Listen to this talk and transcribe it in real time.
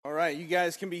right, you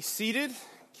guys can be seated.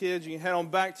 Kids, you can head on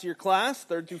back to your class.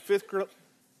 3rd through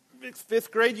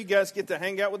 5th grade, you guys get to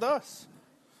hang out with us.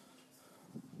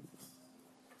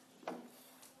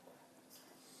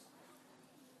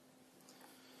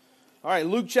 All right,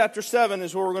 Luke chapter 7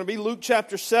 is where we're going to be. Luke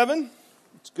chapter 7.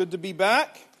 It's good to be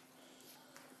back.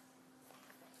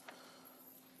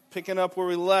 Picking up where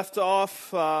we left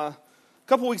off a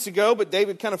couple weeks ago, but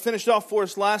David kind of finished off for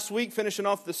us last week, finishing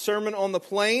off the Sermon on the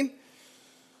Plain.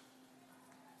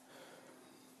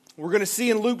 We're going to see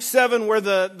in Luke 7 where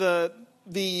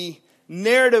the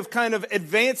narrative kind of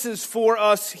advances for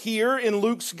us here in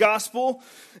Luke's gospel.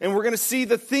 And we're going to see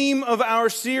the theme of our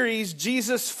series,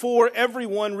 Jesus for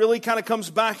Everyone, really kind of comes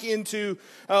back into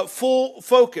full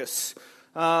focus.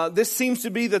 This seems to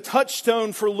be the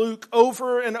touchstone for Luke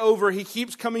over and over. He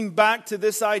keeps coming back to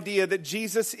this idea that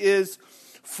Jesus is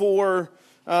for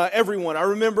everyone. I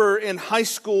remember in high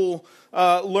school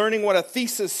learning what a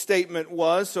thesis statement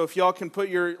was. So if y'all can put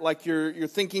your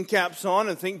thinking caps on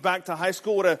and think back to high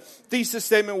school, what a thesis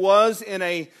statement was in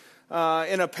a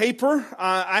paper.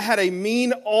 I had a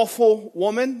mean, awful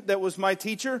woman that was my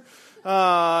teacher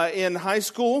in high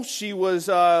school. She was,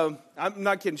 I'm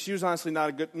not kidding, she was honestly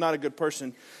not a good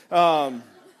person. But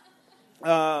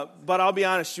I'll be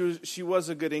honest, she was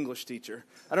a good English teacher.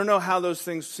 I don't know how those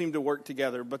things seem to work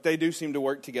together, but they do seem to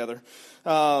work together.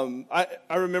 I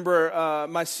remember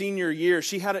my senior year,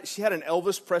 she had an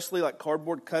Elvis Presley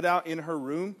cardboard cutout in her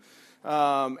room,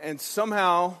 and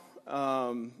somehow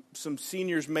some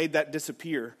seniors made that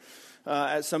disappear.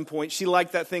 At some point, she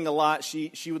liked that thing a lot.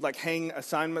 She would hang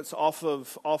assignments off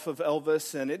of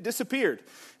Elvis, and it disappeared.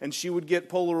 And she would get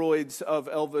Polaroids of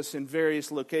Elvis in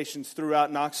various locations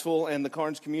throughout Knoxville and the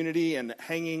Carnes community, and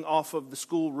hanging off of the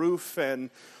school roof, and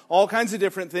all kinds of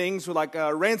different things with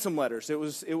ransom letters. It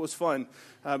was fun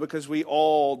because we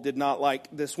all did not like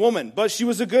this woman, but she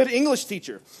was a good English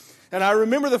teacher. And I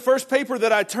remember the first paper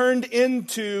that I turned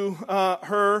into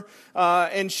her,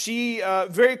 and she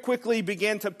very quickly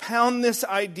began to pound this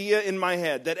idea in my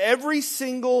head that every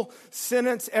single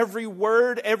sentence, every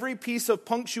word, every piece of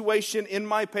punctuation in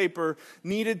my paper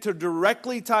needed to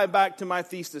directly tie back to my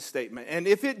thesis statement. And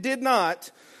if it did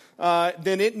not,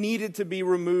 then it needed to be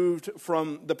removed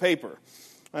from the paper.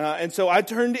 And so I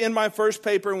turned in my first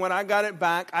paper, and when I got it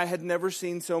back, I had never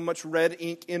seen so much red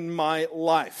ink in my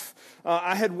life.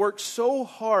 I had worked so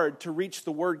hard to reach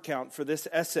the word count for this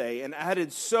essay and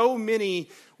added so many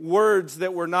words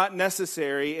that were not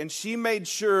necessary, and she made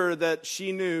sure that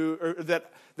she knew, or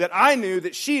that I knew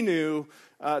that she knew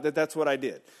that that's what I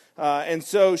did. And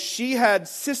so she had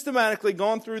systematically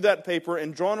gone through that paper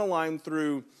and drawn a line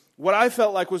through what I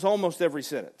felt like was almost every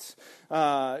sentence.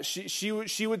 She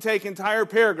would take entire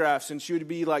paragraphs and she would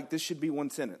be like, "This should be one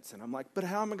sentence." And I'm like, "But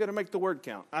how am I going to make the word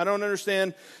count? I don't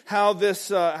understand how this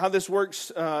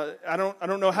works. I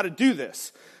don't know how to do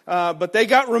this." But they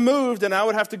got removed, and I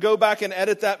would have to go back and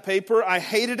edit that paper. I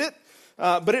hated it,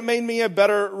 but it made me a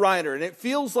better writer. And it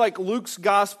feels like Luke's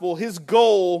gospel, his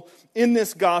goal in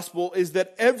this gospel, is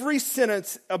that every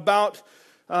sentence about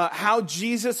how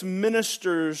Jesus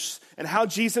ministers and how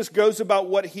Jesus goes about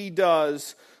what he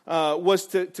does was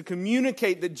to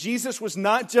communicate that Jesus was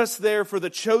not just there for the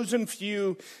chosen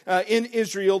few in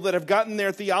Israel that have gotten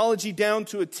their theology down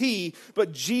to a T,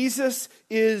 but Jesus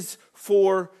is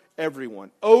for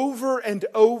everyone. Over and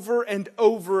over and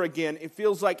over again, it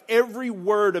feels like every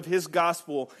word of his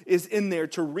gospel is in there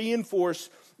to reinforce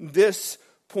this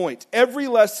point. Every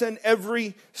lesson,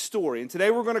 every story. And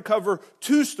today we're going to cover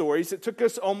two stories. It took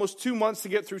us almost 2 months to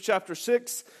get through chapter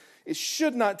 6. It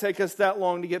should not take us that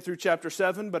long to get through chapter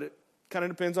 7, but it kind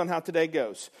of depends on how today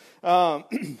goes.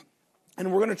 And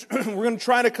we're going to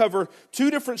try to cover two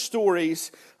different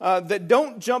stories that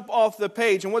don't jump off the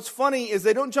page. And what's funny is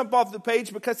they don't jump off the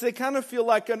page because they kind of feel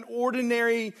like an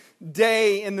ordinary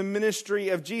day in the ministry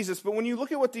of Jesus. But when you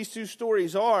look at what these two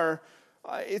stories are,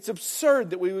 it's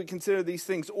absurd that we would consider these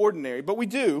things ordinary, but we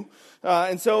do.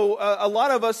 And so a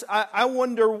lot of us, I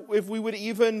wonder if we would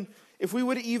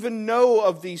even know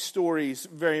of these stories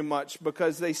very much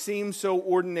because they seem so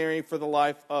ordinary for the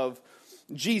life of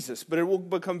Jesus. But it will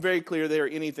become very clear they are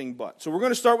anything but. So we're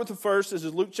going to start with the first. This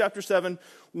is Luke chapter 7,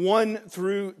 1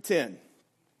 through 10.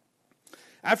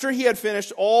 After he had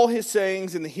finished all his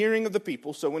sayings in the hearing of the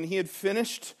people, so when he had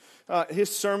finished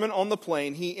his sermon on the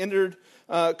plain, he entered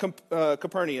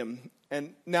Capernaum.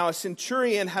 And now a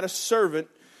centurion had a servant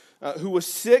who was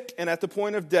sick and at the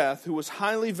point of death, who was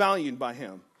highly valued by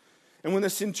him. And when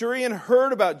the centurion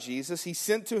heard about Jesus, he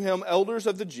sent to him elders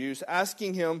of the Jews,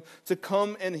 asking him to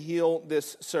come and heal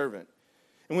this servant.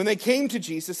 And when they came to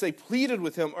Jesus, they pleaded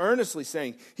with him earnestly,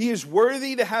 saying, "He is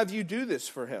worthy to have you do this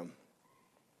for him."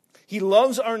 He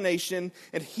loves our nation,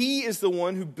 and he is the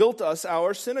one who built us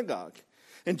our synagogue."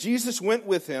 And Jesus went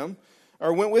with them.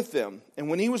 And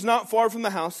when he was not far from the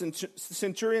house, the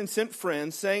centurion sent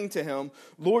friends, saying to him,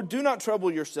 "Lord, do not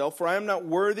trouble yourself, for I am not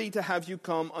worthy to have you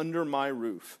come under my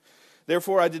roof.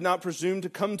 Therefore I did not presume to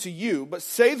come to you, but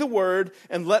say the word,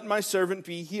 and let my servant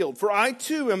be healed. For I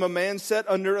too am a man set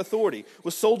under authority,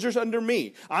 with soldiers under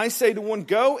me. I say to one,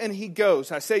 go, and he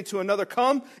goes. I say to another,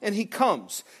 come, and he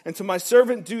comes. And to my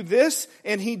servant, do this,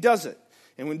 and he does it."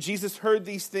 And when Jesus heard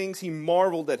these things, he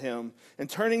marveled at him, and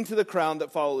turning to the crowd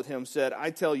that followed him, said,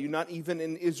 "I tell you, not even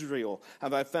in Israel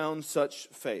have I found such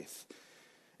faith."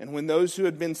 And when those who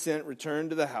had been sent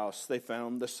returned to the house, they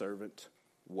found the servant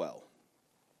well.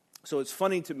 So it's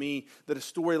funny to me that a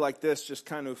story like this just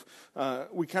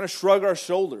we kind of shrug our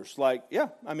shoulders like, yeah,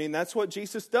 I mean, that's what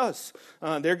Jesus does.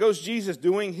 There goes Jesus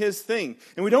doing his thing.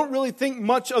 And we don't really think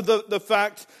much of the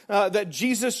fact that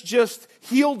Jesus just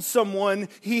healed someone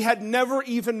he had never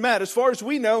even met. As far as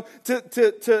we know, to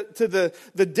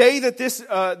the day that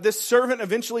this servant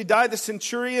eventually died, the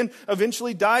centurion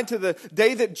eventually died, to the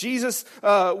day that Jesus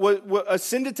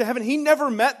ascended to heaven, he never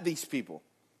met these people.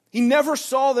 He never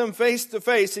saw them face to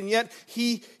face, and yet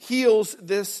he heals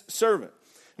this servant.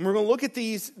 And we're going to look at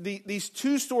these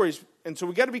two stories, and so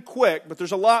we got to be quick, but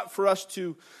there's a lot for us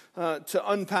to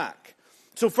unpack.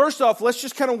 So first off, let's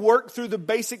just kind of work through the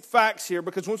basic facts here,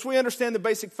 because once we understand the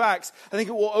basic facts, I think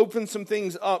it will open some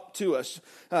things up to us.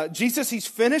 Jesus, he's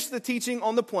finished the teaching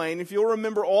on the plain. If you'll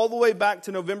remember all the way back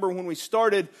to November when we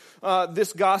started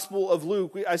this Gospel of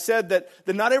Luke, I said that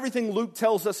not everything Luke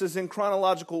tells us is in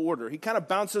chronological order. He kind of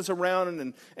bounces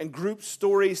around and groups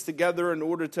stories together in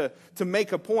order to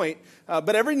make a point.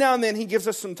 But every now and then he gives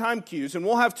us some time cues, and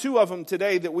we'll have two of them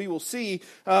today that we will see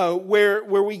where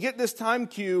we get this time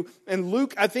cue, and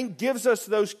Luke, I think, gives us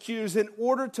those cues in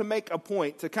order to make a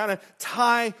point, to kind of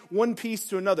tie one piece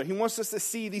to another. He wants us to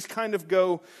see these kind of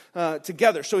go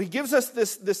together. So he gives us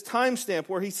this timestamp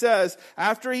where he says,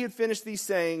 after he had finished these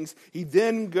sayings, he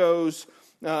then goes,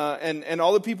 and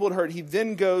all the people had heard, he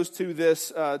then goes to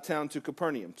this town, to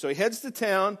Capernaum. So he heads to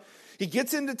town, he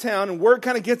gets into town, and word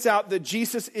kind of gets out that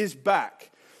Jesus is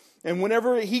back. And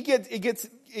whenever it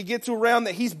gets around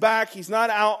that he's back, he's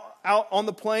not out on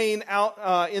the plain,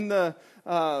 out in the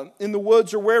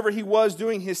woods or wherever he was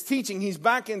doing his teaching. He's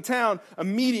back in town.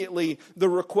 Immediately, the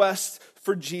requests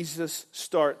for Jesus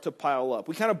start to pile up.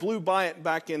 We kind of blew by it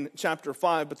back in chapter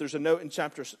 5, but there's a note in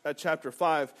chapter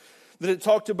 5 that it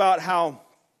talked about how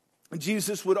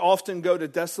Jesus would often go to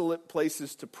desolate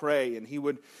places to pray, and he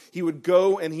would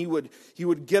go and he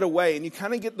would get away. And you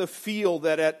kind of get the feel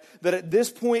that at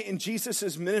this point in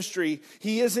Jesus' ministry,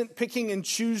 he isn't picking and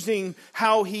choosing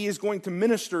how he is going to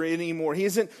minister anymore. He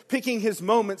isn't picking his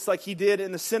moments like he did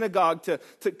in the synagogue to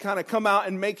kind of come out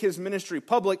and make his ministry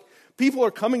public. People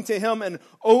are coming to him and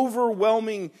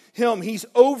overwhelming him. He's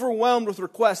overwhelmed with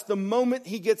requests the moment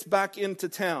he gets back into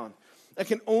town. I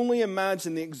can only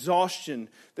imagine the exhaustion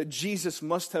that Jesus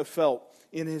must have felt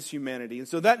in his humanity. And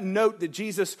so that note that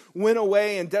Jesus went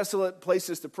away in desolate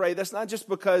places to pray, that's not just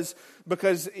because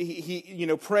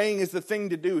he praying is the thing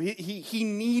to do. He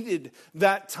needed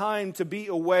that time to be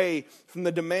away from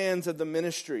the demands of the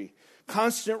ministry.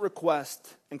 Constant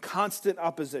request and constant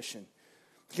opposition.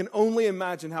 I can only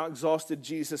imagine how exhausted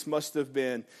Jesus must have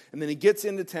been. And then he gets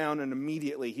into town, and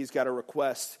immediately he's got a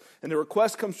request. And the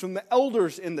request comes from the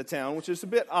elders in the town, which is a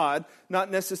bit odd, not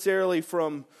necessarily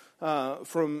from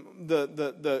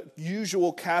the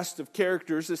usual cast of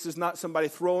characters. This is not somebody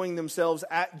throwing themselves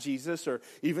at Jesus or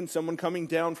even someone coming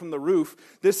down from the roof.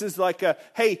 This is like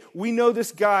hey, we know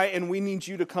this guy, and we need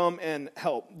you to come and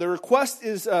help. The request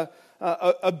is a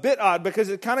bit odd because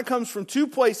it kind of comes from two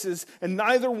places, and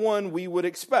neither one we would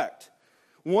expect.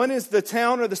 One is the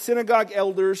town or the synagogue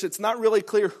elders. It's not really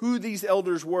clear who these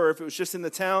elders were, if it was just in the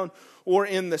town or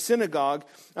in the synagogue,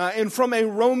 and from a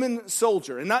Roman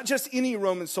soldier, and not just any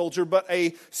Roman soldier, but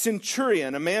a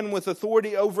centurion, a man with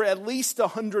authority over at least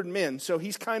 100 men. So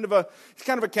he's kind of a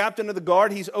captain of the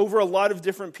guard. He's over a lot of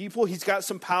different people. He's got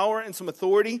some power and some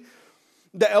authority.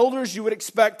 The elders you would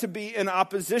expect to be in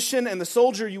opposition, and the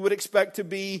soldier you would expect to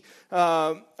be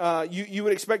you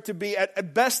would expect to be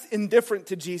at best indifferent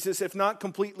to Jesus, if not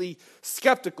completely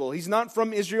skeptical. He's not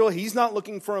from Israel. He's not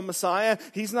looking for a Messiah.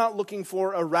 He's not looking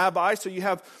for a rabbi. So you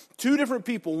have two different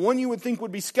people. One you would think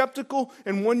would be skeptical,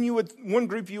 and one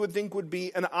group you would think would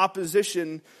be an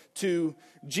opposition to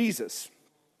Jesus.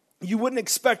 You wouldn't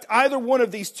expect either one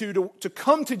of these two to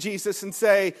come to Jesus and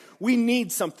say, "We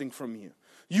need something from you."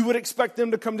 You would expect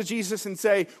them to come to Jesus and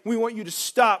say, "We want you to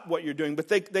stop what you're doing." But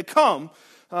they come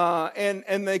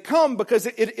and they come because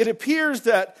it appears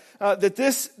that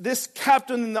this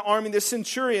captain in the army, this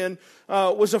centurion,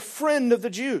 was a friend of the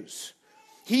Jews.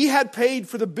 He had paid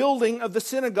for the building of the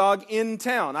synagogue in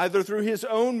town, either through his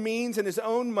own means and his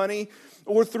own money,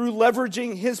 or through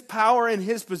leveraging his power and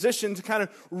his position to kind of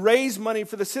raise money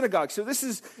for the synagogue. So this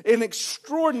is an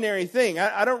extraordinary thing.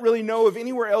 I don't really know of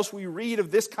anywhere else we read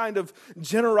of this kind of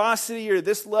generosity or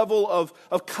this level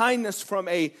of kindness from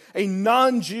a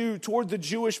non-Jew toward the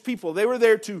Jewish people. They were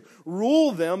there to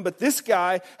rule them, but this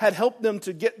guy had helped them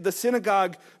to get the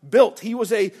synagogue built. He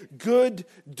was a good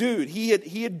dude. He had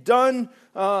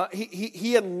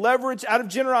leveraged, out of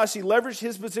generosity, leveraged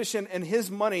his position and his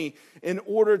money in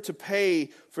order to pay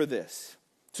for this.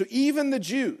 So even the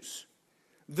Jews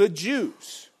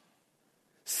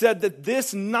said that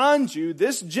this non-Jew,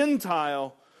 this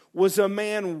Gentile, was a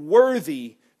man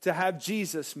worthy to have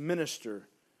Jesus minister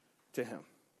to him.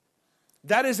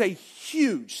 That is a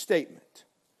huge statement.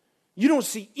 You don't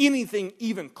see anything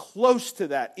even close to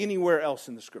that anywhere else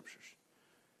in the Scriptures.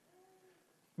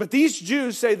 But these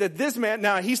Jews say that this man,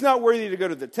 now he's not worthy to go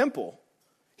to the temple.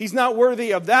 He's not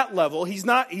worthy of that level. He's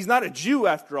not a Jew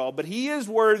after all, but he is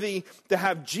worthy to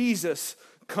have Jesus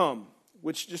come,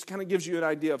 which just kind of gives you an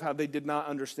idea of how they did not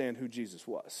understand who Jesus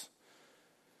was.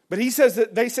 But he says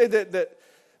that they say that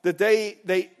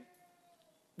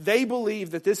they believe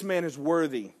that this man is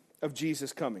worthy of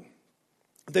Jesus coming.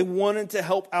 They wanted to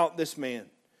help out this man.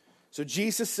 So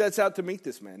Jesus sets out to meet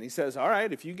this man. He says, all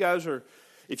right, if you guys who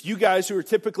are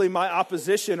typically my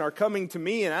opposition are coming to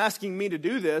me and asking me to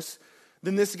do this,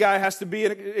 then this guy has to be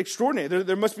extraordinary.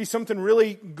 There must be something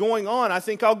really going on. I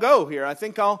think I'll go here. I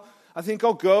think I'll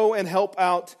go and help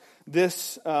out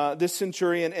this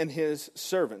centurion and his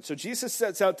servant. So Jesus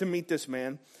sets out to meet this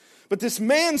man. But this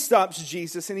man stops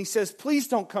Jesus and he says, please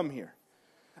don't come here.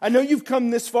 I know you've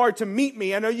come this far to meet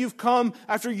me. I know you've come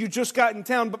after you just got in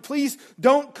town, but please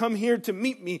don't come here to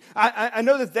meet me. I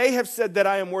know that they have said that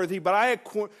I am worthy, but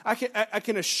I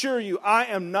can assure you I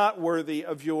am not worthy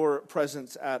of your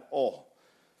presence at all.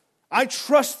 I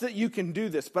trust that you can do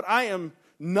this, but I am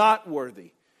not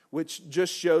worthy, which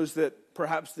just shows that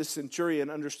perhaps this centurion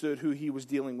understood who he was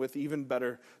dealing with even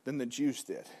better than the Jews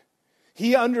did.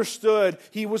 He understood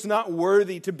he was not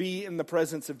worthy to be in the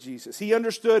presence of Jesus. He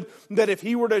understood that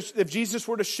if Jesus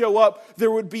were to show up,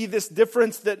 there would be this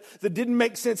difference that didn't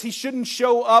make sense. He shouldn't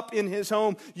show up in his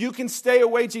home. You can stay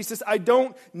away, Jesus. I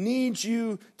don't need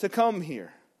you to come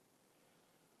here.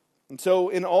 And so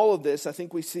in all of this, I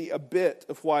think we see a bit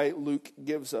of why Luke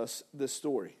gives us this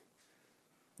story.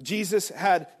 Jesus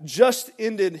had just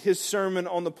ended his sermon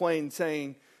on the plain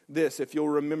saying this, if you'll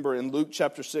remember in Luke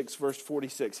chapter 6, verse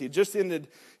 46. He had just ended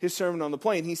his sermon on the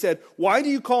plain. He said, why do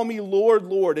you call me Lord,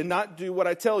 Lord, and not do what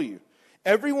I tell you?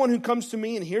 Everyone who comes to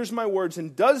me and hears my words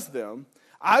and does them,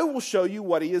 I will show you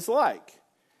what he is like.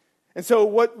 And so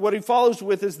what he follows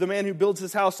with is the man who builds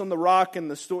his house on the rock and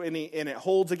it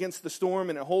holds against the storm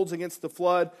and it holds against the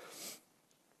flood.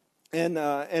 And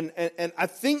I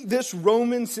think this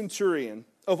Roman centurion,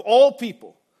 of all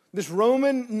people, this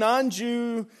Roman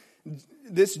non-Jew,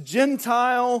 this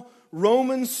Gentile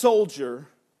Roman soldier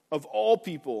of all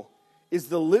people, is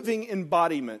the living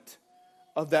embodiment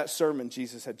of that sermon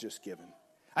Jesus had just given.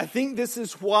 I think this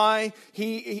is why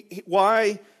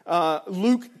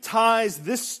Luke ties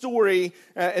this story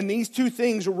and these two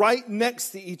things right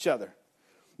next to each other.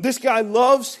 This guy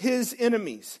loves his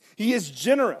enemies. He is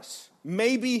generous,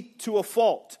 maybe to a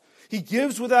fault. He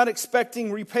gives without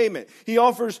expecting repayment. He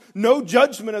offers no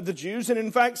judgment of the Jews and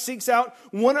in fact seeks out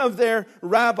one of their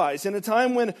rabbis. In a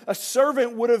time when a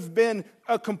servant would have been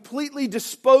a completely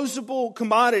disposable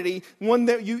commodity, one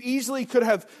that you easily could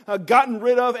have gotten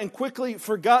rid of and quickly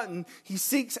forgotten, he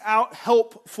seeks out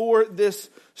help for this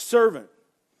servant.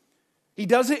 He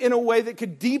does it in a way that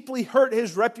could deeply hurt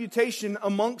his reputation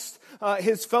amongst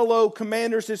his fellow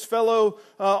commanders, his fellow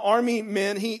army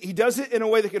men. He does it in a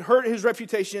way that could hurt his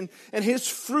reputation, and his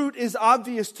fruit is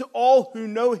obvious to all who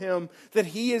know him that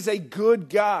he is a good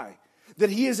guy, that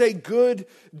he is a good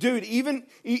dude.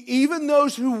 Even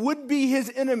those who would be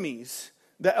his enemies,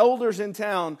 the elders in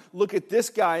town, look at this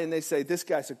guy and they say, this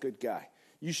guy's a good guy.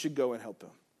 You should go and help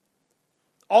him.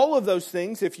 All of those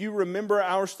things, if you remember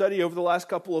our study over the last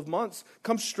couple of months,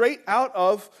 come straight out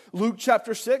of Luke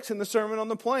chapter 6 in the Sermon on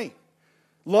the Plain.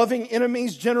 Loving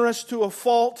enemies, generous to a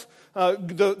fault.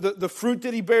 The fruit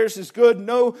that he bears is good.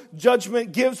 No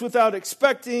judgment, gives without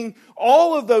expecting.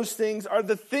 All of those things are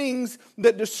the things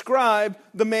that describe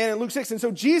the man in Luke 6. And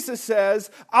so Jesus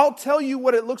says, I'll tell you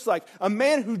what it looks like. A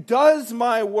man who does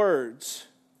my words.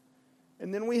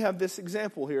 And then we have this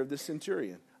example here of this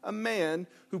centurion. a man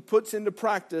who puts into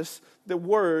practice the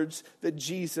words that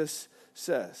Jesus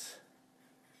says.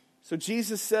 So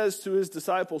Jesus says to his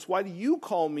disciples, why do you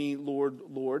call me Lord,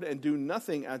 Lord, and do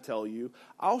nothing I tell you?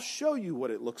 I'll show you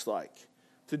what it looks like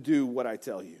to do what I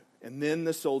tell you. And then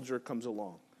the soldier comes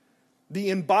along. The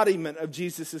embodiment of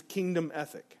Jesus' kingdom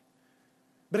ethic.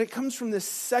 But it comes from this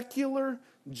secular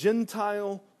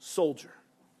Gentile soldier.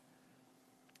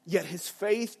 Yet his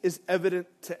faith is evident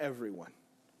to everyone,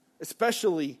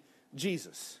 especially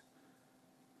Jesus.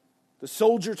 The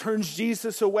soldier turns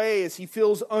Jesus away as he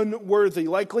feels unworthy.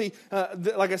 Likely,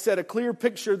 like I said, a clear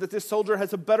picture that this soldier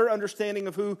has a better understanding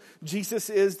of who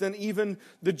Jesus is than even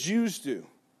the Jews do.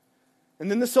 And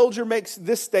then the soldier makes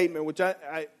this statement, which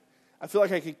I feel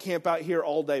like I could camp out here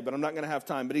all day, but I'm not going to have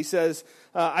time. But he says,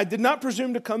 I did not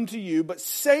presume to come to you, but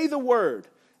say the word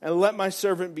and let my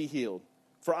servant be healed.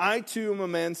 For I too am a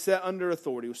man set under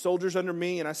authority, with soldiers under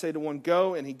me, and I say to one,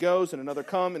 go, and he goes, and another,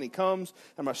 come, and he comes,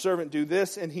 and my servant, do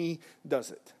this, and he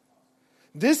does it.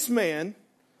 This man,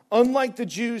 unlike the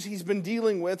Jews he's been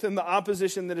dealing with and the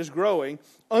opposition that is growing,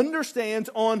 understands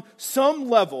on some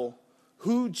level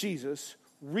who Jesus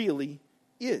really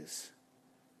is.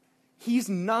 He's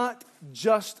not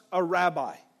just a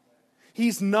rabbi.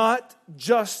 He's not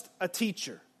just a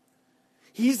teacher.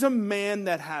 He's a man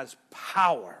that has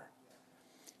power.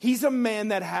 He's a man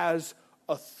that has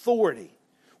authority.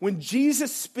 When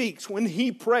Jesus speaks, when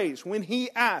he prays, when he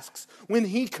asks, when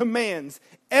he commands,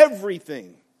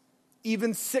 everything,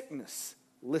 even sickness,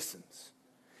 listens.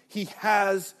 He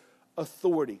has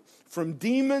authority. From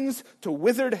demons to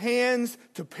withered hands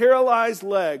to paralyzed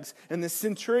legs. And the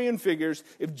centurion figures,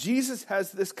 if Jesus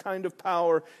has this kind of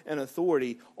power and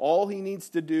authority, all he needs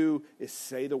to do is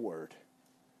say the word.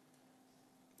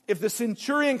 If the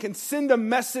centurion can send a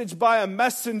message by a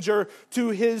messenger to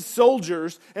his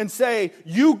soldiers and say,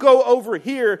 you go over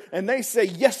here, and they say,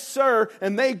 yes, sir,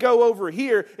 and they go over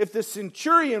here, if the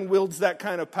centurion wields that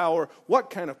kind of power, what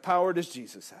kind of power does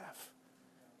Jesus have?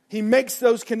 He makes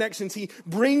those connections. He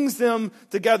brings them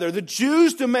together. The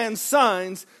Jews demand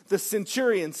signs. The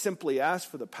centurion simply asks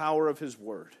for the power of his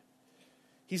word.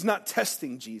 He's not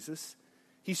testing Jesus.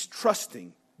 He's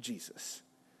trusting Jesus.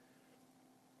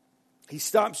 He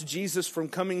stops Jesus from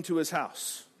coming to his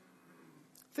house.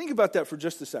 Think about that for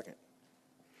just a second.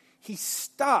 He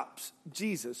stops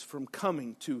Jesus from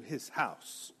coming to his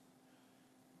house.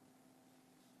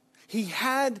 He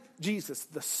had Jesus,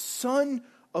 the Son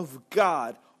of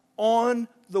God, on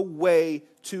the way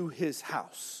to his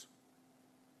house.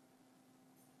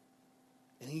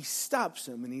 And he stops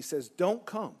him and he says, don't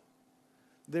come.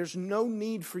 There's no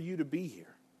need for you to be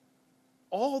here.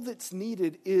 All that's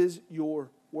needed is your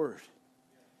word.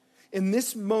 In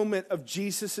this moment of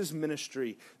Jesus'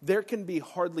 ministry, there can be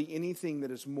hardly anything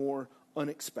that is more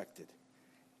unexpected.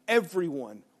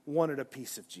 Everyone wanted a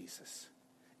piece of Jesus.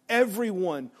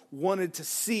 Everyone wanted to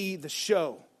see the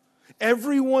show.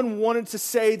 Everyone wanted to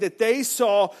say that they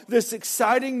saw this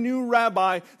exciting new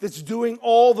rabbi that's doing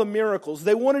all the miracles.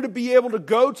 They wanted to be able to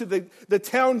go to the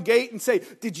town gate and say,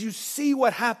 did you see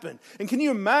what happened? And can you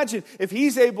imagine if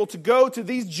he's able to go to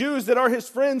these Jews that are his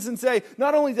friends and say,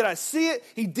 not only did I see it,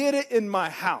 he did it in my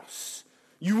house.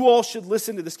 You all should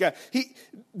listen to this guy.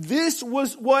 This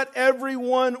was what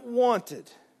everyone wanted.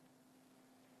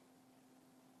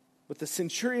 But the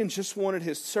centurion just wanted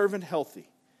his servant healthy.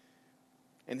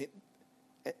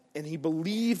 And he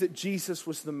believed that Jesus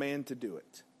was the man to do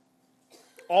it.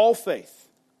 All faith,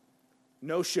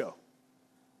 no show.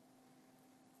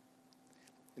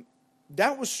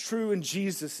 That was true in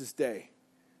Jesus' day,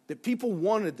 that people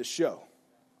wanted the show.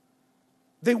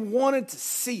 They wanted to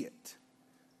see it.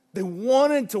 They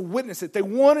wanted to witness it. They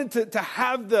wanted to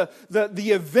have the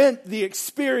event, the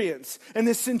experience. And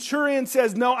the centurion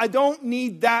says, no, I don't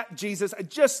need that, Jesus. I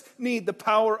just need the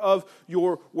power of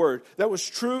your word. That was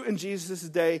true in Jesus'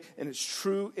 day, and it's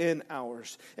true in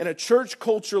ours. In a church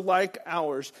culture like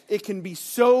ours, it can be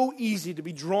so easy to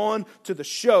be drawn to the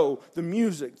show, the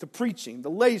music, the preaching,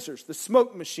 the lasers, the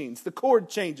smoke machines, the chord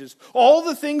changes, all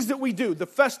the things that we do, the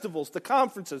festivals, the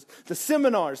conferences, the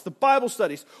seminars, the Bible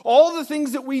studies, all the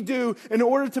things that we do in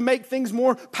order to make things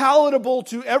more palatable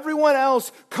to everyone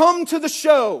else, come to the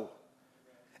show.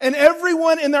 And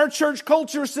everyone in our church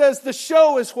culture says the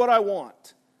show is what I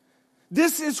want.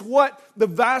 This is what the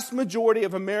vast majority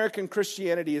of American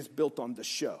Christianity is built on, the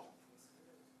show.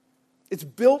 It's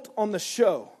built on the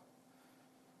show.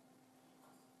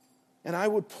 And I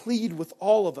would plead with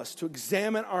all of us to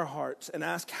examine our hearts and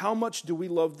ask, how much do we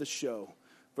love the show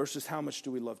versus how much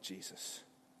do we love Jesus?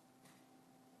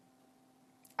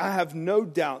 I have no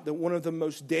doubt that one of the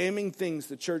most damning things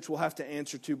the church will have to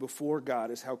answer to before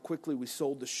God is how quickly we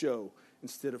sold the show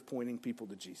instead of pointing people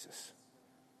to Jesus.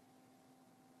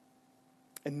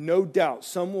 And no doubt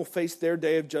some will face their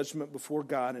day of judgment before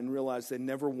God and realize they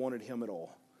never wanted him at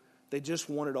all. They just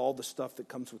wanted all the stuff that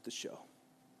comes with the show.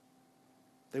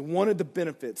 They wanted the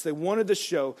benefits. They wanted the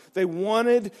show. They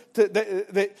wanted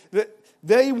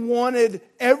they wanted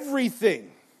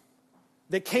everything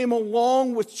that came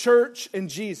along with church and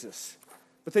Jesus.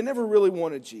 But they never really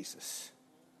wanted Jesus.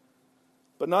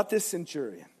 But not this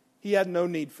centurion. He had no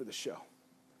need for the show.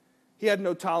 He had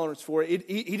no tolerance for it.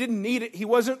 He didn't need it. He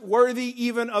wasn't worthy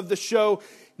even of the show.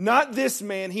 Not this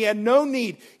man. He had no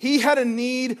need. He had a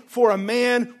need for a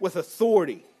man with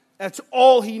authority. That's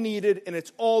all he needed, and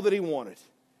it's all that he wanted.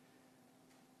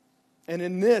 And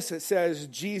in this, it says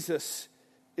Jesus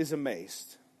is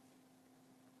amazed,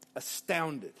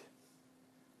 astounded,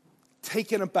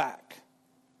 taken aback.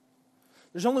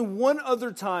 There's only one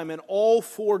other time in all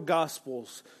four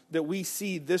Gospels that we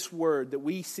see this word, that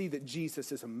we see that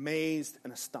Jesus is amazed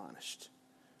and astonished.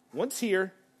 Once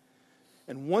here,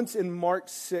 and once in Mark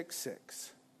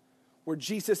 6:6, where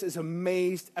Jesus is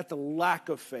amazed at the lack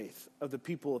of faith of the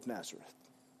people of Nazareth.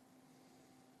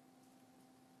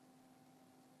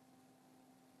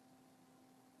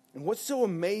 And what's so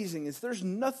amazing is there's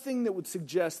nothing that would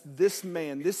suggest this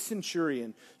man, this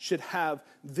centurion, should have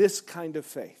this kind of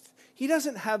faith. He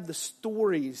doesn't have the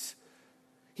stories.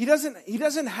 He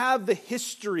doesn't have the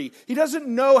history. He doesn't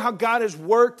know how God has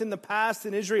worked in the past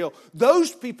in Israel.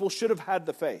 Those people should have had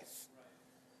the faith.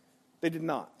 They did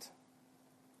not.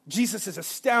 Jesus is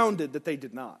astounded that they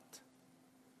did not.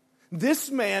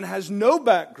 This man has no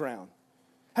background,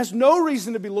 has no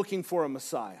reason to be looking for a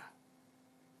Messiah.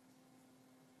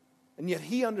 And yet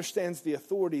he understands the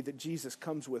authority that Jesus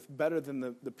comes with better than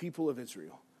the people of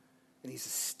Israel. And he's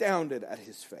astounded at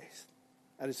his faith.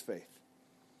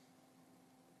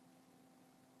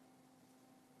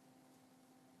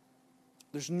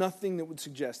 There's nothing that would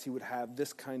suggest he would have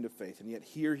this kind of faith. And yet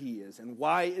here he is. And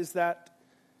why is that?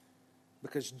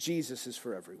 Because Jesus is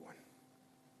for everyone.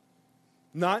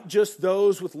 Not just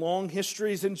those with long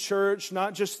histories in church,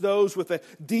 not just those with a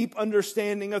deep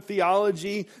understanding of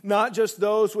theology, not just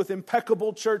those with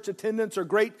impeccable church attendance or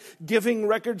great giving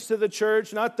records to the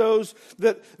church, not those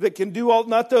that can do all,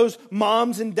 not those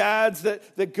moms and dads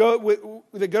that go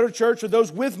to church, or those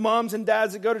with moms and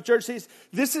dads that go to church.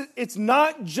 It's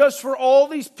not just for all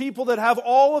these people that have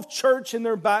all of church in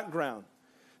their background.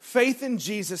 Faith in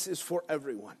Jesus is for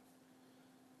everyone.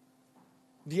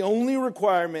 The only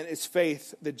requirement is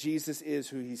faith that Jesus is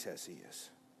who he says he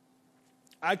is.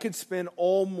 I could spend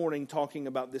all morning talking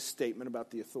about this statement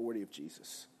about the authority of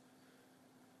Jesus.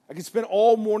 I could spend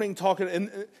all morning talking,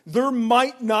 and there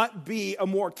might not be a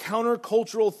more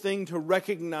countercultural thing to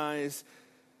recognize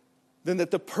than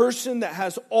that the person that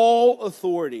has all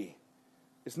authority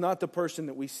is not the person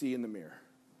that we see in the mirror.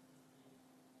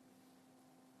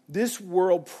 This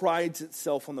world prides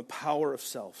itself on the power of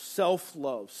self,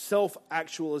 self-love,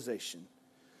 self-actualization.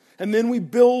 And then we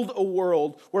build a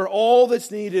world where all that's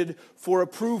needed for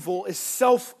approval is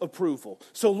self-approval.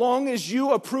 So long as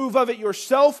you approve of it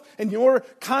yourself and your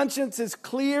conscience is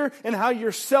clear in how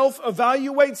your self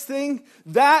evaluates things,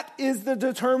 that is the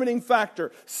determining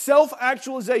factor.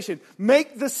 Self-actualization.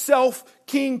 Make the self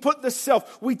king. Put the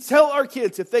self. We tell our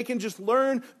kids if they can just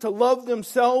learn to love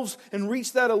themselves and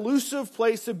reach that elusive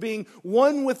place of being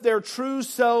one with their true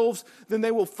selves, then they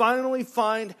will finally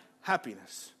find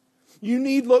happiness. You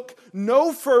need look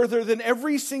no further than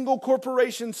every single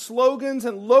corporation's slogans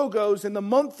and logos in the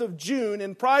month of June,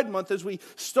 in Pride Month as we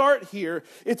start here.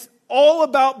 It's all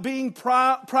about being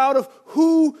proud of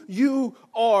who you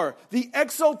are. The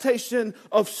exaltation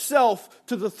of self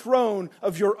to the throne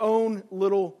of your own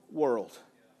little world.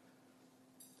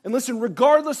 And listen,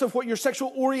 regardless of what your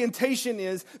sexual orientation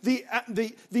is, the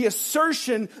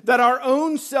assertion that our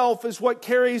own self is what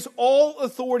carries all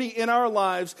authority in our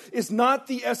lives is not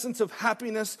the essence of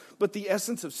happiness, but the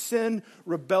essence of sin,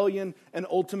 rebellion, and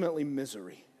ultimately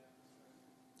misery.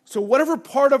 So whatever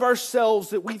part of ourselves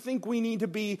that we think we need to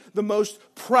be the most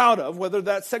proud of, whether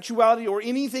that's sexuality or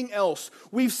anything else,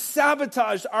 we've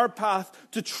sabotaged our path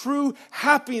to true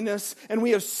happiness, and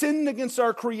we have sinned against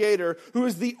our Creator, who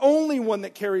is the only one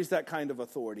that carries that kind of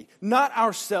authority. Not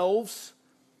ourselves,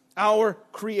 our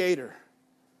Creator.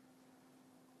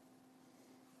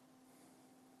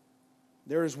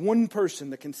 There is one person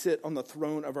that can sit on the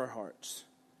throne of our hearts.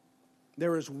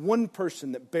 There is one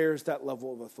person that bears that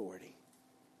level of authority.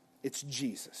 It's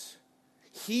Jesus.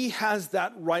 He has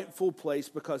that rightful place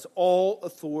because all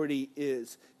authority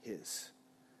is his.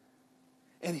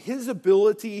 And his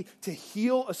ability to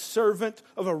heal a servant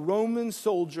of a Roman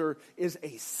soldier is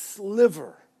a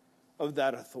sliver of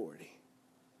that authority.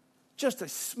 just a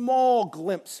small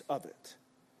glimpse of it.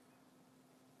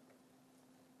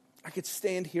 I could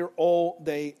stand here all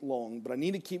day long, but I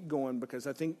need to keep going because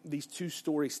I think these two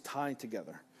stories tie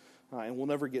together, and we'll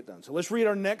never get done. So let's read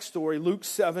our next story, Luke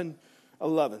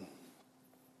 7:11.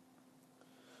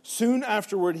 Soon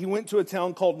afterward, he went to a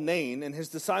town called Nain, and his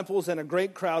disciples and a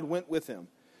great crowd went with him.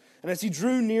 And as he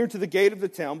drew near to the gate of the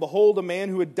town, behold, a man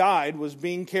who had died was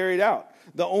being carried out,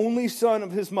 the only son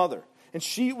of his mother. And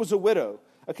she was a widow.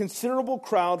 A considerable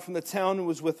crowd from the town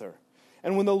was with her.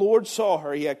 And when the Lord saw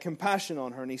her, he had compassion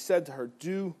on her, and he said to her,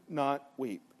 "Do not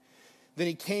weep." Then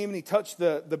he came and he touched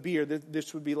the bier.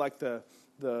 This would be like it's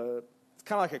kind of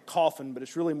like a coffin, but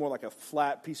it's really more like a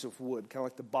flat piece of wood, kind of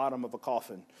like the bottom of a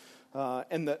coffin.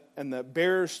 And the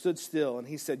bearer stood still, and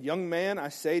he said, "Young man, I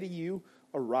say to you,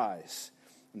 arise."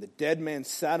 And the dead man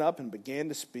sat up and began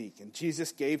to speak, and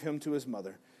Jesus gave him to his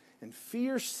mother. And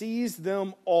fear seized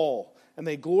them all, and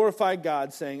they glorified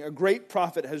God, saying, "A great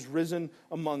prophet has risen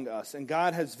among us, and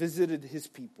God has visited his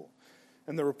people."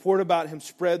 And the report about him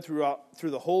spread through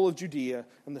the whole of Judea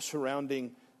and the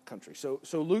surrounding country. So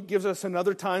Luke gives us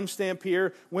another timestamp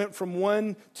here. Went from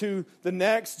one to the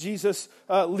next. Jesus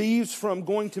leaves from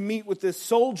going to meet with this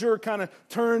soldier, kind of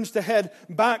turns to head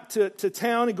back to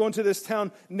town. He goes to this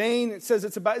town, Nain. It says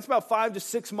it's about 5 to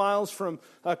 6 miles from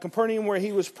Capernaum, where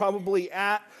he was probably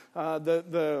at.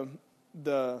 The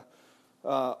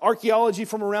archaeology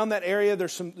from around that area,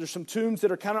 there's some tombs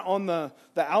that are kind of on the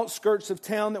outskirts of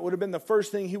town that would have been the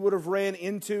first thing he would have ran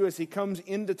into as he comes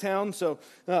into town. So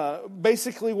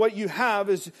basically what you have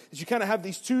is you kind of have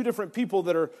these two different people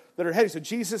that are heading. So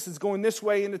Jesus is going this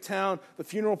way into town. The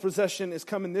funeral procession is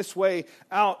coming this way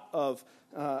out of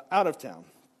town.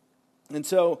 And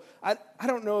so I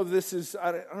don't know if this is,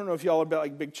 I don't know if y'all are about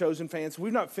like big Chosen fans.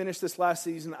 We've not finished this last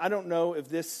season. I don't know if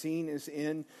this scene is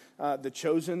in The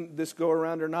Chosen this go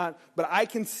around or not. But I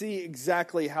can see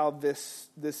exactly how this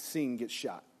scene gets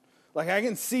shot. Like I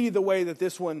can see the way that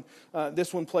this one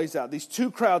plays out. These two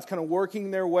crowds kind of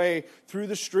working their way through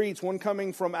the streets. One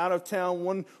coming from out of town,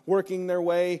 one working their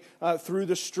way through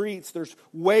the streets. There's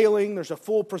wailing. There's a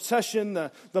full procession.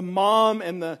 The mom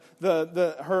and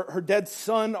her dead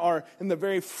son are in the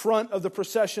very front of the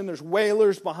procession. There's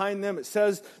wailers behind them. It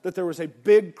says that there was a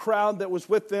big crowd that was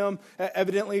with them.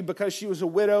 Evidently, because she was a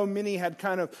widow, many had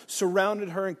kind of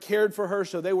surrounded her and cared for her,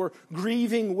 so they were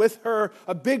grieving with her.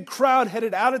 A big crowd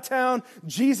headed out of town.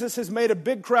 Jesus has made a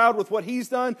big crowd with what he's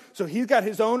done, so he's got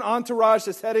his own entourage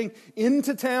that's heading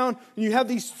into town. And you have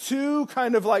these two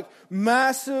kind of like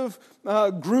massive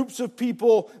groups of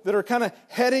people that are kind of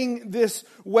heading this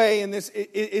way, and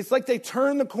it's like they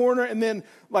turn the corner and then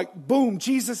like boom,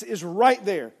 Jesus is right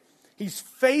there. He's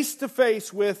face to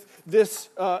face with this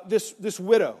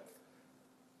widow.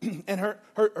 And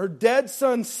her dead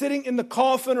son sitting in the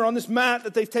coffin or on this mat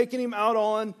that they've taken him out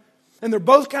on. And they're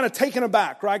both kind of taken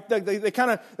aback, right? They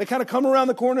kind of come around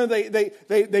the corner.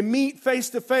 They meet face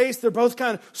to face. They're both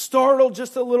kind of startled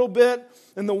just a little bit.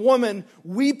 And the woman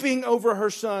weeping over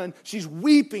her son, she's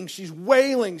weeping, she's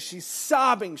wailing, she's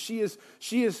sobbing. She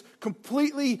is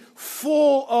completely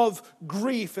full of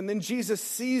grief. And then Jesus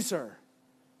sees her.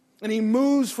 And he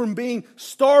moves from being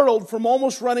startled, from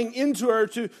almost running into her,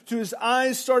 to his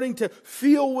eyes starting to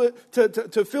fill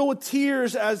with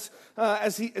tears as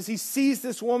he sees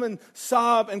this woman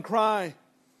sob and cry.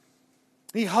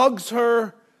 He hugs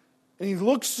her and he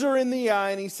looks her in the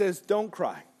eye and he says, "Don't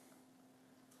cry.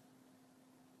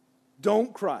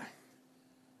 Don't cry.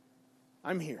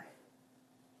 I'm here.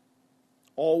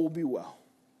 All will be well."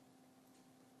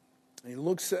 And he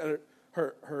looks at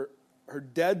her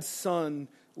dead son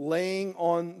laying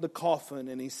on the coffin,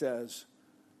 and he says,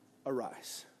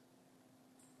 "Arise."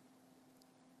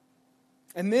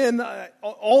 And then,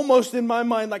 almost in my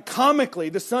mind, like comically,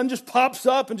 the son just pops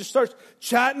up and just starts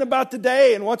chatting about the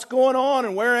day and what's going on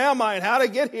and where am I and how to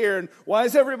get here and why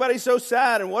is everybody so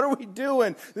sad and what are we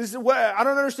doing? This is what I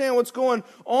don't understand what's going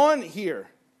on here.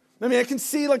 I mean, I can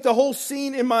see like the whole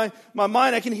scene in my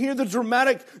mind. I can hear the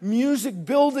dramatic music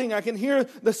building. I can hear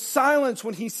the silence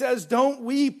when he says, "Don't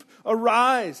weep,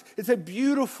 arise." It's a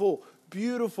beautiful,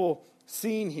 beautiful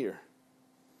scene here.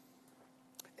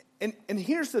 And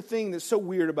here's the thing that's so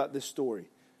weird about this story,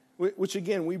 which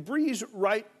again, we breeze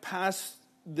right past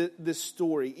this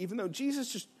story, even though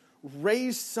Jesus just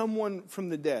raised someone from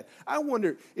the dead. I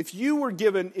wonder if you were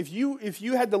given, if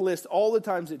you had to list all the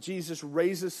times that Jesus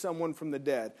raises someone from the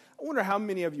dead, I wonder how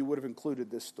many of you would have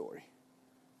included this story.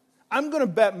 I'm going to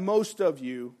bet most of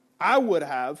you, I would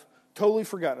have totally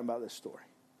forgotten about this story.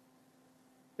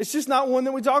 It's just not one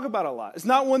that we talk about a lot. It's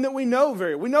not one that we know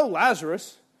we know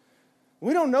Lazarus.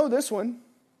 We don't know this one.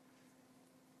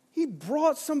 He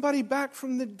brought somebody back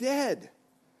from the dead.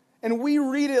 And we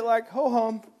read it like,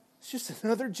 ho-hum, it's just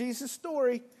another Jesus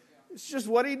story. It's just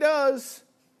what he does.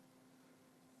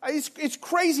 It's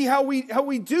crazy how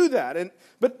we do that.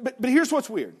 But here's what's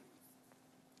weird.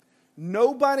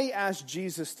 Nobody asked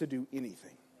Jesus to do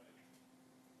anything.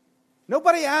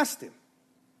 Nobody asked him.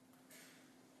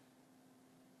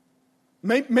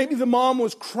 Maybe the mom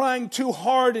was crying too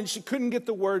hard and she couldn't get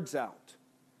the words out.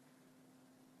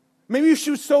 Maybe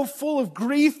she was so full of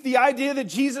grief, the idea that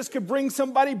Jesus could bring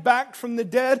somebody back from the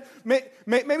dead.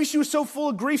 Maybe she was so full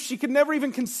of grief she could never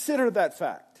even consider that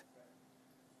fact.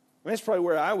 That's probably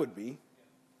where I would be.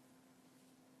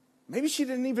 Maybe she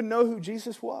didn't even know who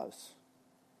Jesus was.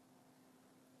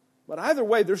 But either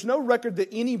way, there's no record that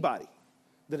anybody,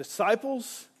 the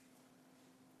disciples,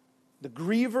 the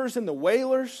grievers and the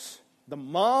wailers, the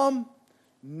mom,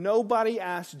 nobody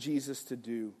asked Jesus to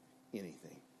do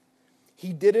anything.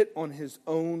 He did it on his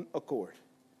own accord.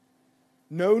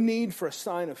 No need for a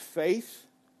sign of faith.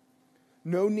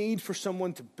 No need for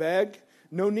someone to beg.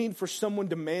 No need for someone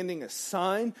demanding a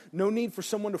sign. No need for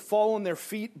someone to fall on their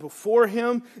feet before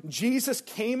him. Jesus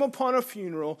came upon a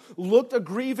funeral, looked a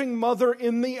grieving mother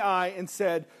in the eye, and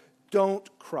said, "Don't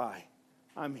cry.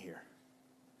 I'm here."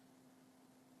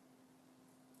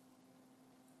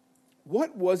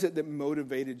 What was it that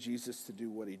motivated Jesus to do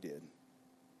what he did?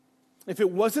 If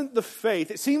it wasn't the faith,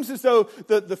 it seems as though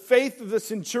the faith of the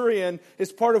centurion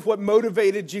is part of what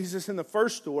motivated Jesus in the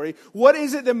first story. What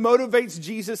is it that motivates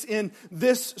Jesus in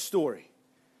this story?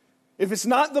 If it's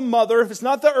not the mother, if it's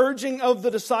not the urging of the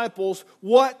disciples,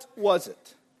 what was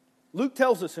it? Luke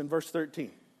tells us in verse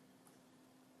 13.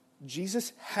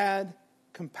 Jesus had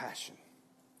compassion.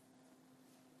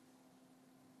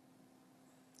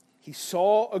 He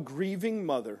saw a grieving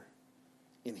mother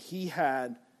and he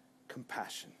had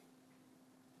compassion.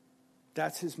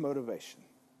 That's his motivation.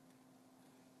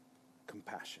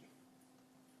 Compassion.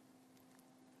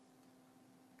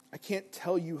 I can't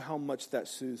tell you how much that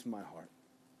soothes my heart.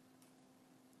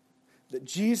 That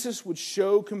Jesus would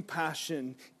show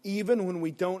compassion even when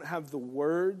we don't have the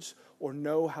words or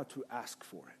know how to ask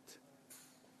for it.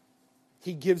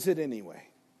 He gives it anyway.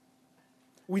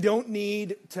 We don't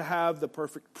need to have the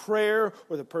perfect prayer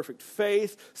or the perfect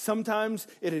faith. Sometimes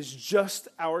it is just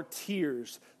our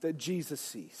tears that Jesus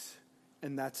sees,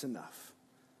 and that's enough.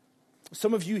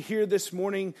 Some of you here this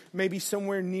morning may be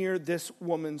somewhere near this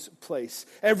woman's place.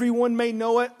 Everyone may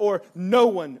know it or no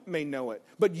one may know it.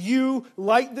 But you,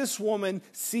 like this woman,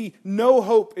 see no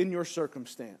hope in your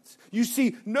circumstance. You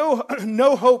see no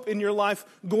hope in your life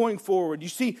going forward. You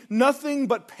see nothing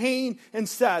but pain and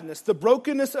sadness. The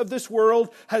brokenness of this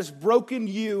world has broken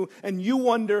you, and you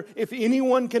wonder if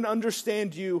anyone can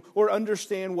understand you or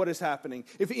understand what is happening.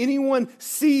 If anyone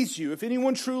sees you, if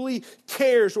anyone truly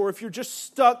cares, or if you're just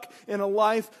stuck in a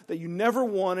life that you never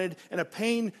wanted and a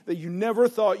pain that you never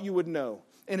thought you would know.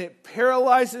 And it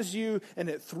paralyzes you and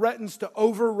it threatens to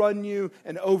overrun you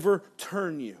and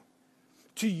overturn you.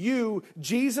 To you,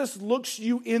 Jesus looks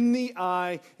you in the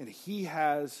eye and he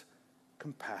has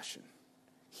compassion.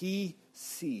 He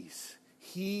sees.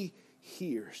 He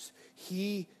hears.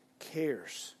 He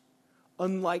cares.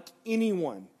 Unlike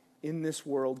anyone in this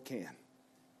world can.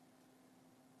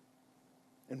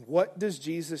 And what does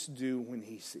Jesus do when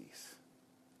he sees?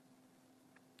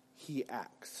 He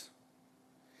acts.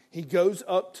 He goes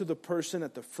up to the person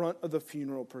at the front of the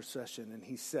funeral procession and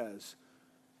he says,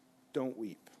 "Don't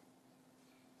weep."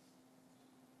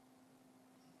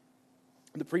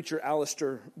 The preacher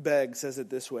Alistair Begg says it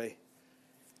this way.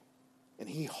 And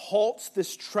he halts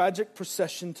this tragic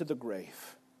procession to the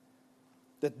grave.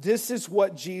 That this is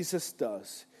what Jesus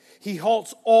does. He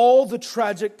halts all the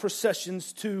tragic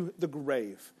processions to the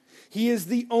grave. He is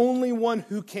the only one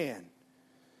who can.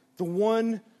 The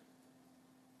one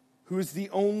who is the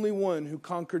only one who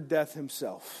conquered death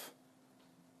himself,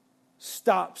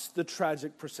 stops the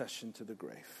tragic procession to the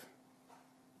grave.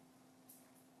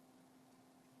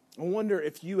 I wonder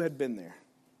if you had been there,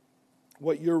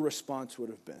 what your response would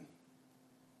have been.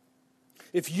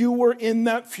 If you were in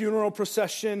that funeral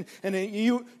procession and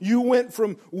you went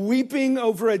from weeping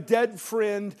over a dead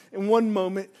friend in one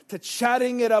moment to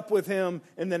chatting it up with him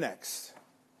in the next.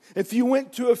 If you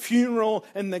went to a funeral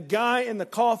and the guy in the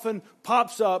coffin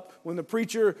pops up when the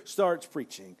preacher starts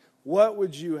preaching, what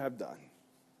would you have done?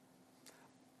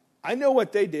 I know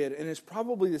what they did, and it's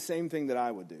probably the same thing that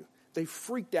I would do. They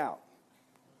freaked out.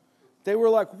 They were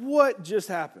like, what just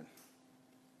happened?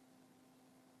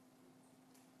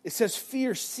 It says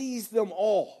fear seized them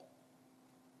all.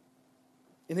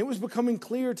 And it was becoming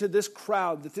clear to this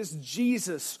crowd that this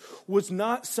Jesus was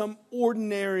not some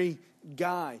ordinary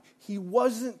guy. He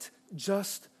wasn't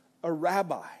just a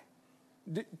rabbi.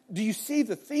 Do you see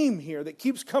the theme here that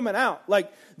keeps coming out?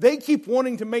 Like, they keep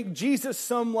wanting to make Jesus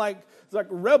some like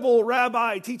rebel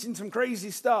rabbi teaching some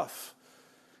crazy stuff.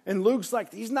 And Luke's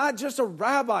like, he's not just a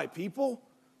rabbi, people.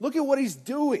 Look at what he's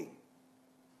doing.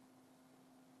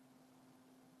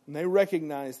 And they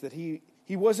recognize that he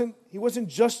wasn't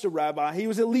just a rabbi. He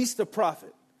was at least a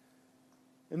prophet.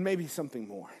 And maybe something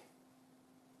more.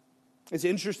 It's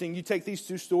interesting. You take these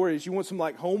two stories. You want some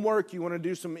like homework. You want to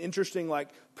do some interesting like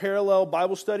parallel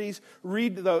Bible studies.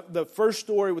 Read the first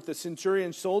story with the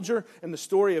centurion soldier and the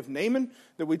story of Naaman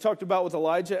that we talked about with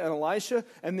Elijah and Elisha.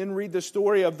 And then read the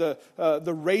story of the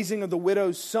raising of the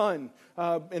widow's son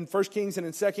in 1 Kings and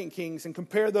in 2 Kings. And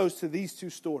compare those to these two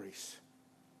stories.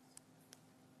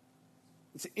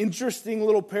 It's an interesting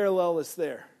little parallel that's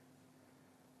there.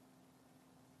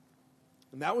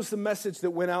 And that was the message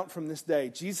that went out from this day.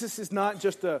 Jesus is not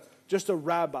just a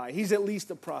rabbi. He's at least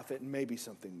a prophet and maybe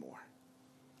something more.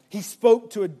 He spoke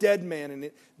to a dead man and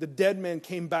the dead man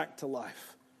came back to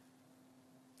life.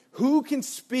 Who can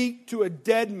speak to a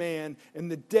dead man and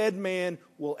the dead man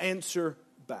will answer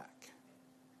back?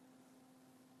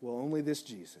 Well, only this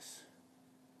Jesus.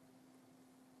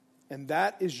 And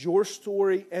that is your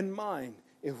story and mine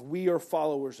if we are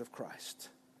followers of Christ.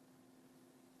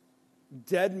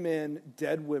 Dead men,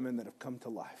 dead women that have come to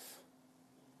life.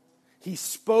 He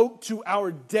spoke to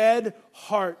our dead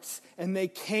hearts and they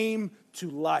came to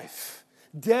life.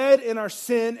 Dead in our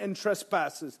sin and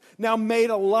trespasses, now made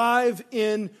alive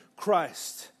in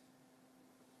Christ.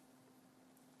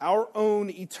 Our own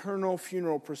eternal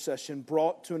funeral procession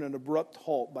brought to an abrupt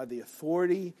halt by the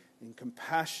authority and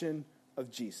compassion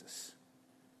of Jesus.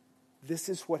 This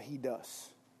is what he does.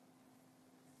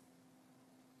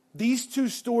 These two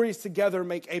stories together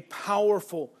make a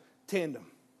powerful tandem.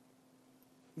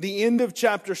 The end of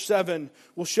chapter 7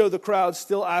 will show the crowd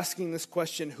still asking this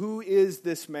question, who is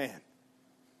this man?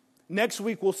 Next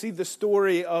week we'll see the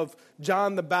story of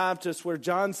John the Baptist where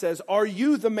John says, are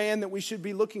you the man that we should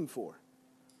be looking for?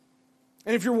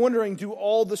 And if you're wondering, do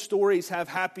all the stories have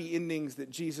happy endings that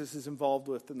Jesus is involved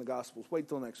with in the Gospels? Wait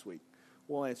till next week.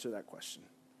 We'll answer that question.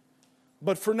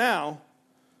 But for now,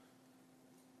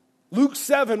 Luke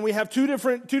 7, we have two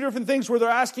different things where they're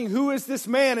asking, who is this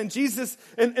man? And Jesus,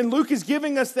 and Luke is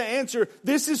giving us the answer.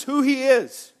 This is who he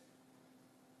is.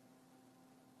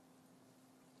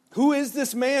 Who is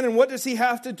this man and what does he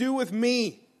have to do with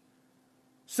me?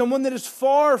 Someone that is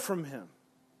far from him.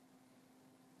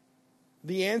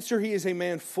 The answer, he is a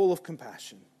man full of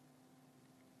compassion.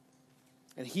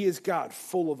 And he is God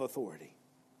full of authority.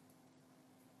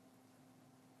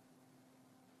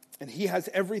 And he has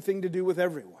everything to do with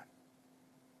everyone.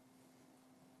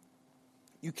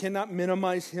 You cannot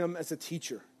minimize him as a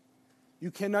teacher. You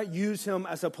cannot use him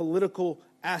as a political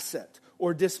asset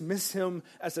or dismiss him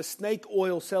as a snake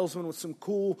oil salesman with some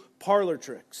cool parlor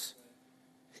tricks.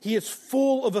 He is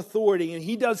full of authority and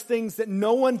he does things that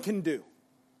no one can do.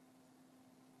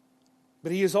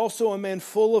 But he is also a man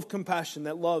full of compassion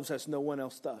that loves as no one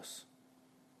else does.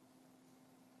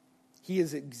 He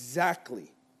is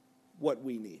exactly what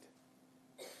we need.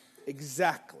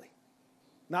 Exactly.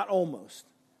 Not almost.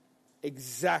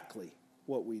 Exactly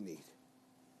what we need.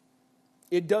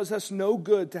 It does us no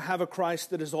good to have a Christ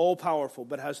that is all-powerful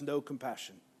but has no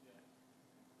compassion.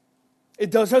 It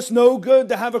does us no good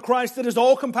to have a Christ that is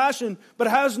all compassion but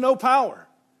has no power.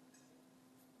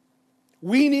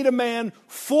 We need a man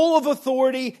full of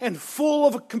authority and full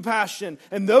of compassion.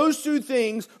 And those two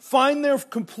things find their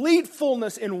complete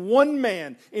fullness in one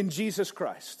man, in Jesus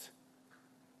Christ.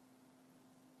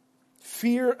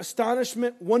 Fear,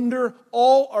 astonishment, wonder,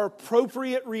 all are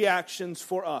appropriate reactions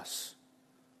for us.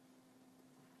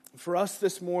 For us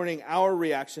this morning, our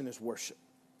reaction is worship.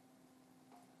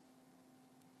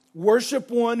 Worship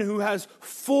one who has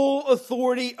full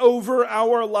authority over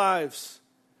our lives.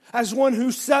 As one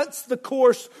who sets the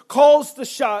course, calls the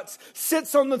shots,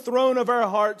 sits on the throne of our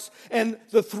hearts and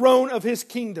the throne of his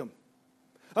kingdom.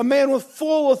 A man with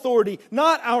full authority,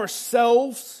 not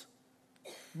ourselves,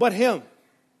 but him.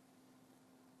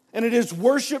 And it is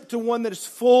worship to one that is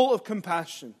full of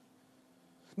compassion.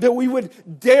 That we would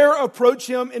dare approach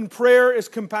him in prayer is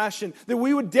compassion. That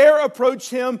we would dare approach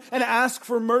him and ask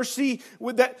for mercy.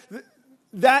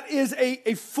 That is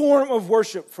a form of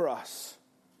worship for us.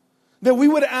 That we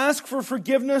would ask for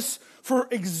forgiveness for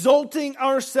exalting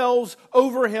ourselves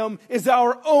over him is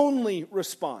our only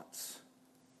response.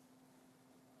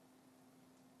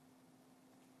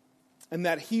 And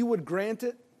that he would grant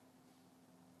it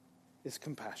is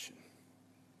compassion.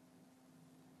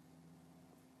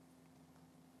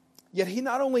 Yet he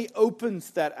not only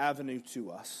opens that avenue to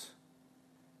us,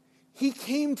 He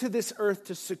came to this earth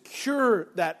to secure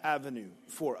that avenue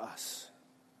for us.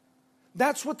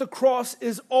 That's what the cross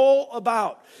is all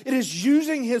about. It is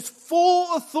using his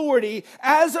full authority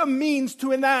as a means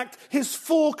to enact his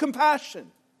full compassion.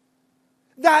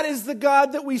 That is the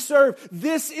God that we serve.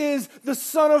 This is the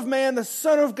Son of Man, the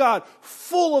Son of God,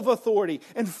 full of authority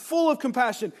and full of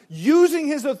compassion, using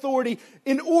his authority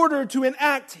in order to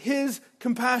enact his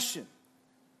compassion.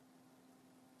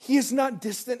 He is not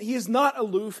distant. He is not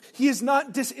aloof. He is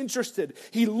not disinterested.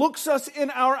 He looks us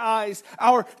in our eyes,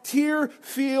 our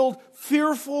tear-filled,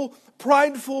 fearful,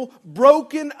 prideful,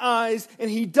 broken eyes,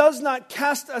 and he does not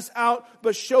cast us out,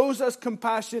 but shows us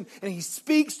compassion, and he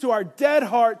speaks to our dead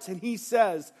hearts, and he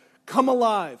says, "Come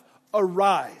alive,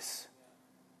 arise."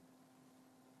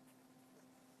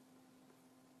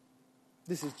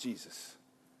 This is Jesus.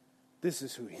 This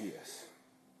is who he is.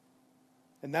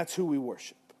 And that's who we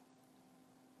worship.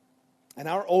 And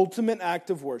our ultimate act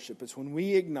of worship is when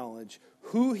we acknowledge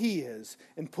who he is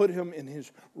and put him in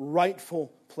his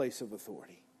rightful place of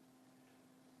authority.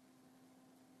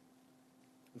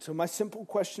 And so my simple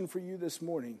question for you this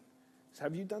morning is,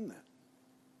 have you done that?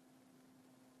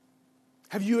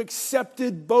 Have you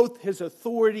accepted both his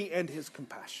authority and his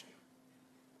compassion?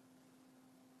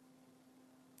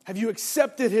 Have you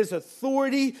accepted his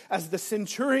authority as the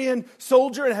centurion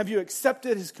soldier? And have you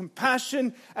accepted his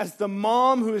compassion as the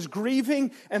mom who is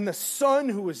grieving and the son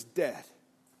who is dead?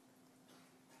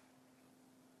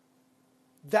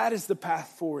 That is the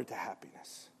path forward to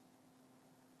happiness.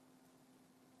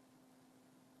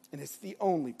 And it's the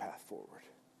only path forward.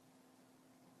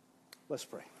 Let's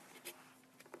pray.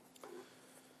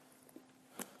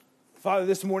 Father,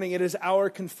 this morning it is our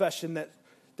confession that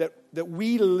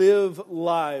we live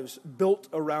lives built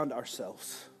around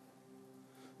ourselves.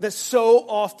 That so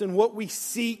often what we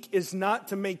seek is not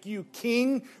to make you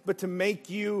king, but to make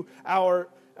you our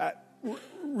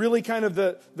really kind of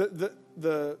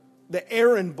the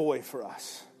errand boy for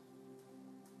us.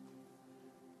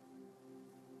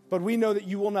 But we know that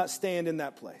you will not stand in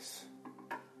that place.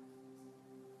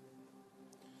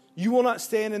 You will not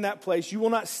stand in that place. You will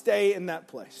not stay in that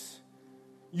place.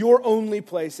 Your only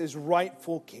place is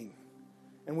rightful king.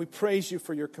 And we praise you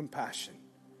for your compassion.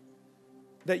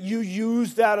 That you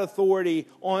use that authority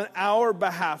on our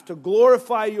behalf to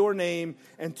glorify your name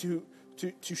and to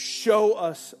show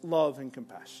us love and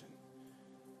compassion.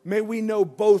 May we know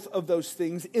both of those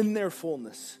things in their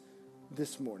fullness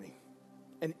this morning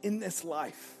and in this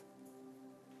life.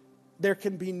 There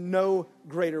can be no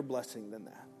greater blessing than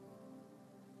that.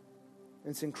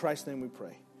 And it's in Christ's name we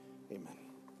pray. Amen.